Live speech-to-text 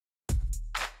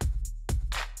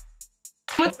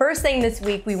The first thing this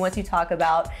week we want to talk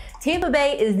about, Tampa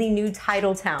Bay is the new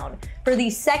title town. For the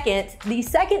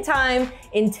second time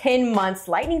in 10 months,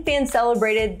 Lightning fans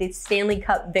celebrated the Stanley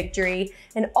Cup victory,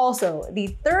 and also the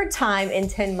third time in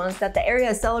 10 months that the area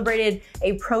has celebrated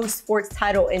a pro sports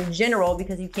title in general,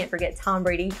 because you can't forget Tom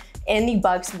Brady and the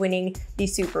Bucks winning the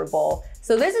Super Bowl.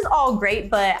 So this is all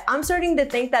great, but I'm starting to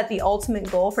think that the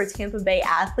ultimate goal for Tampa Bay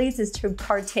athletes is to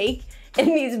partake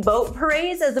in these boat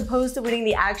parades as opposed to winning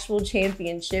the actual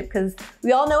championship, because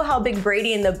we all know how big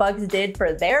Brady and the Bucks did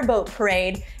for their boat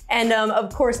parade. And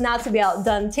of course, not to be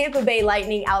outdone, Tampa Bay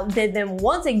Lightning outdid them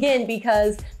once again,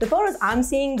 because the photos I'm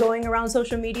seeing going around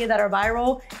social media that are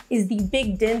viral is the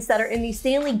big dents that are in the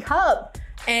Stanley Cup.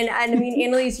 And I mean,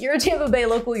 Annalise, you're a Tampa Bay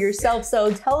local yourself,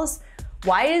 so tell us,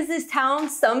 why is this town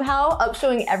somehow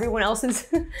upshowing everyone else's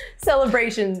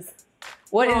celebrations?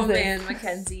 What is this? Oh man,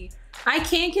 Mackenzie. I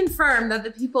can confirm that the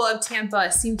people of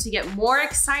Tampa seem to get more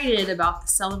excited about the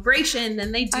celebration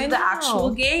than they do the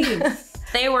actual game.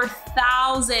 There were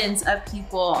thousands of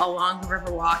people along the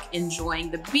Riverwalk enjoying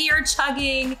the beer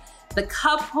chugging, the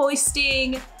cup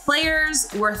hoisting. Players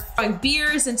were throwing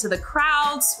beers into the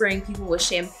crowd, spraying people with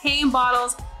champagne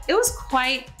bottles. It was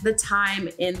quite the time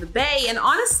in the Bay, and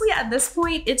honestly, at this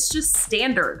point, it's just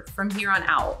standard from here on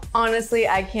out. Honestly,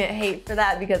 I can't hate for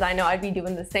that, because I know I'd be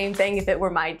doing the same thing if it were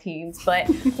my teams. But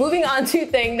moving on to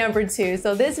thing number 2.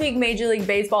 So this week, Major League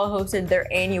Baseball hosted their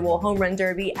annual home run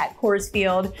derby at Coors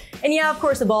Field. And yeah, of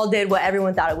course, the ball did what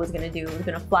everyone thought it was gonna do. It was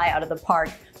gonna fly out of the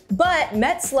park. But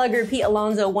Mets slugger Pete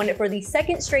Alonso won it for the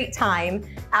second straight time,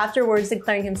 afterwards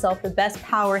declaring himself the best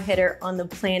power hitter on the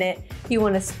planet. He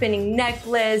won a spinning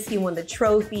necklace, he won the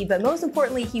trophy, but most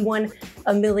importantly, he won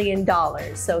 $1 million.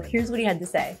 So here's what he had to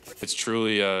say. It's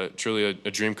truly a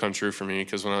dream come true for me,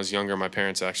 because when I was younger, my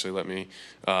parents actually let me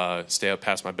stay up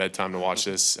past my bedtime to watch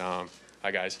this.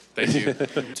 Hi guys, thank you.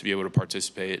 To be able to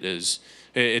participate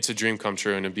it's a dream come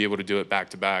true, and to be able to do it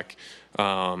back to back,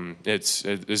 this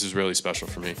is really special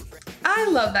for me. I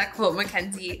love that quote,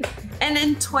 Mackenzie. And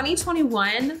in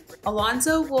 2021,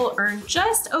 Alonso will earn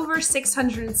just over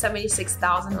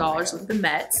 $676,000 with the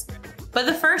Mets. But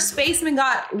the first baseman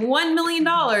got $1 million,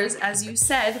 as you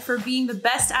said, for being the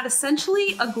best at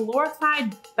essentially a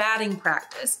glorified batting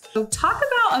practice. So talk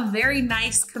about a very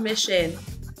nice commission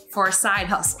for a side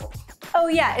hustle. Oh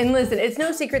yeah, and listen, it's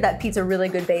no secret that Pete's a really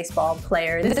good baseball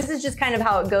player. This is just kind of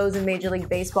how it goes in Major League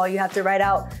Baseball. You have to ride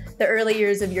out the early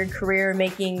years of your career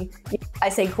making, I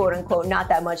say quote unquote, not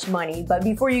that much money, but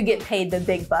before you get paid the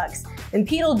big bucks. And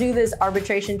Pete will do this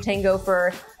arbitration tango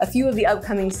for a few of the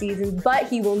upcoming seasons, but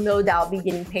he will no doubt be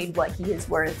getting paid what he is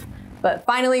worth. But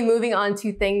finally, moving on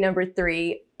to thing number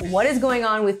 3, what is going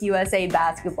on with USA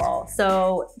basketball?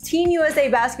 So Team USA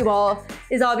basketball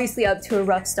is obviously up to a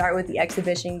rough start with the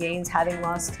exhibition games, having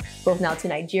lost both now to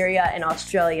Nigeria and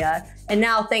Australia. And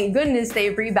now, thank goodness,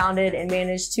 they've rebounded and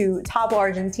managed to topple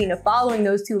Argentina following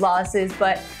those 2 losses.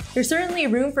 But there's certainly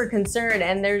room for concern,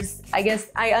 and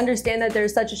I understand that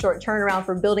there's such a short turnaround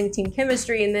for building team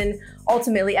chemistry and then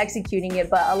ultimately executing it.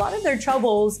 But a lot of their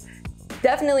troubles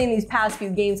definitely in these past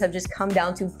few games have just come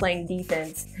down to playing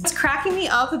defense. What's cracking me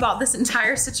up about this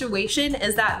entire situation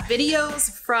is that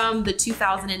videos from the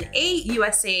 2008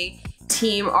 USA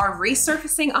team are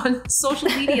resurfacing on social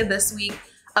media this week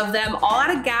of them all at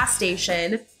a gas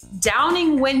station,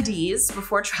 downing Wendy's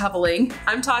before traveling.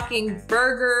 I'm talking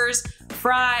burgers,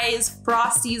 fries,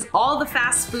 Frosties, all the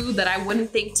fast food that I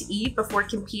wouldn't think to eat before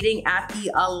competing at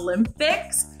the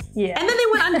Olympics. Yeah. And then they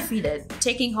went undefeated,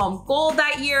 taking home gold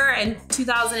that year in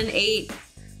 2008.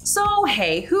 So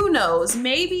hey, who knows?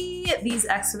 Maybe these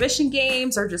exhibition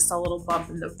games are just a little bump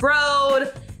in the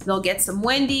road. They'll get some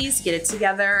Wendy's, get it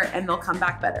together, and they'll come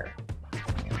back better.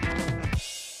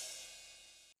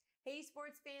 Hey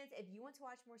sports fans, if you want to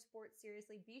watch more sports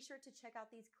seriously, be sure to check out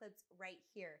these clips right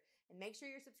here. And make sure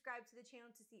you're subscribed to the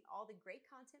channel to see all the great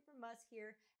content from us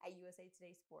here at USA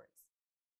Today Sports.